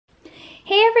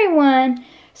Hey everyone!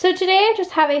 So today I just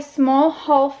have a small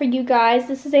haul for you guys.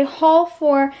 This is a haul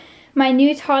for my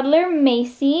new toddler,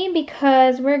 Macy,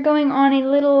 because we're going on a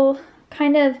little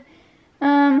kind of,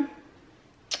 I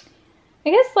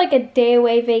guess like a day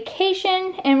away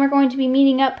vacation, and we're going to be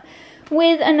meeting up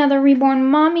with another reborn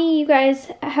mommy. You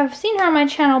guys have seen her on my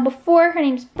channel before. Her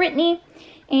name's Brittany,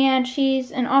 and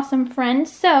she's an awesome friend.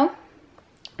 So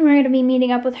we're going to be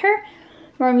meeting up with her.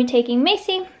 We're going to be taking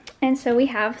Macy. And so we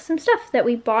have some stuff that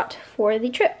we bought for the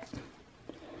trip.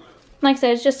 Like I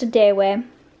said, it's just a day away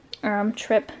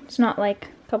trip. It's not like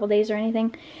a couple days or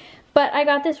anything. But I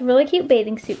got this really cute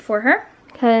bathing suit for her,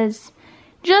 because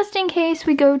just in case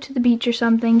we go to the beach or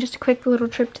something, just a quick little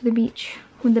trip to the beach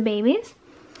with the babies.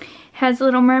 It has a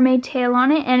little mermaid tail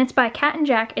on it, and it's by Cat and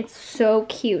Jack. It's so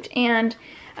cute. And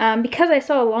because I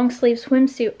saw a long sleeve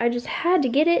swimsuit, I just had to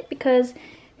get it because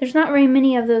there's not very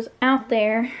many of those out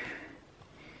there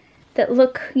that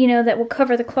look, you know, that will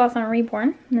cover the cloth on a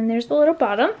Reborn. And then there's the little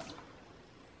bottoms.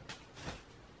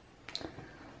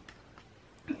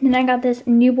 Then I got this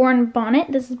newborn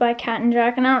bonnet. This is by Cat and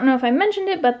Jack, and I don't know if I mentioned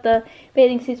it, but the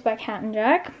bathing suit's by Cat and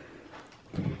Jack.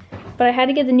 But I had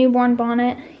to get the newborn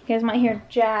bonnet. You guys might hear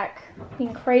Jack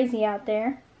being crazy out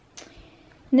there.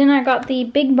 And then I got the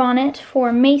big bonnet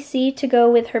for Macy to go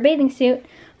with her bathing suit.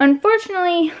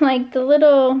 Unfortunately, like the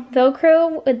little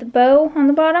Velcro with the bow on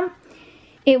the bottom,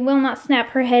 it will not snap.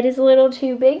 Her head is a little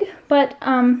too big, but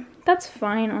that's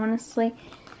fine, honestly.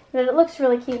 But it looks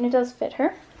really cute and it does fit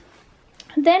her.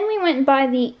 Then we went by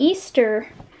the Easter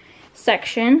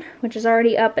section, which is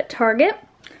already up at Target.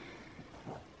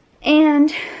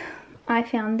 And I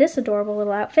found this adorable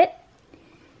little outfit.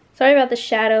 Sorry about the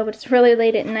shadow, but it's really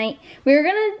late at night. We were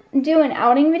gonna do an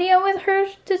outing video with her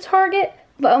to Target,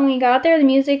 but when we got there, the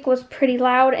music was pretty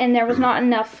loud and there was not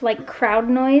enough like crowd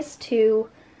noise to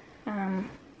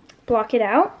block it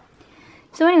out.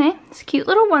 So anyway, it's a cute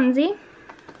little onesie,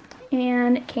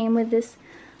 and it came with this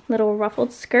little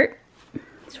ruffled skirt.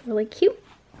 It's really cute.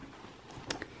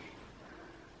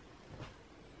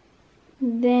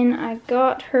 Then I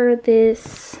got her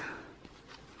this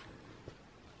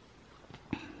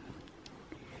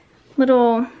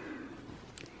little,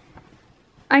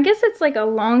 I guess it's like a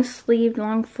long-sleeved,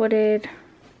 long-footed,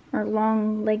 or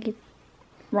long-legged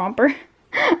romper.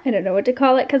 I don't know what to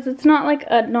call it, because it's not like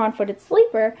a non-footed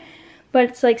sleeper, but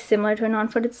it's like similar to a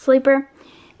non-footed sleeper.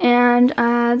 And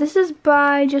this is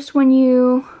by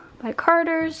by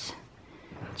Carter's.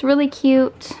 It's really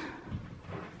cute.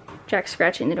 Jack's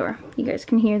scratching the door. You guys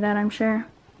can hear that, I'm sure.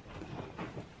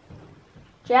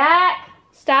 Jack,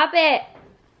 stop it.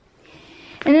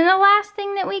 And then the last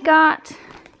thing that we got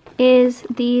is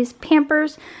these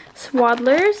Pampers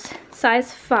Swaddlers,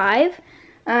 size 5.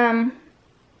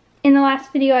 In the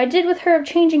last video I did with her of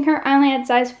changing her, I only had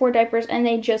size 4 diapers and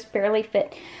they just barely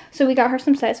fit. So we got her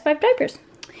some size 5 diapers.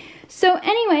 So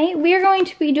anyway, we are going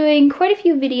to be doing quite a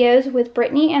few videos with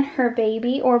Brittany and her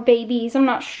baby, or babies. I'm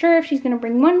not sure if she's going to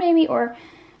bring one baby or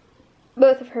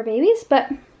both of her babies, but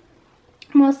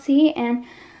we'll see. And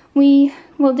we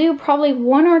will do probably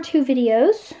 1 or 2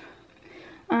 videos,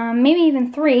 maybe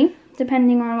even 3,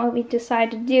 depending on what we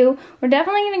decide to do. We're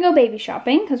definitely going to go baby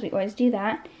shopping, because we always do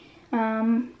that.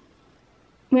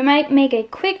 We might make a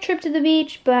quick trip to the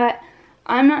beach, but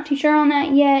I'm not too sure on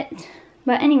that yet.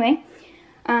 But anyway,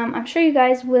 I'm sure you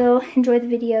guys will enjoy the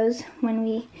videos when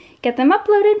we get them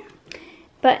uploaded.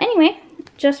 But anyway,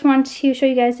 just want to show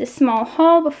you guys this small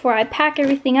haul before I pack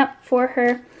everything up for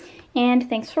her. And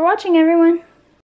thanks for watching, everyone.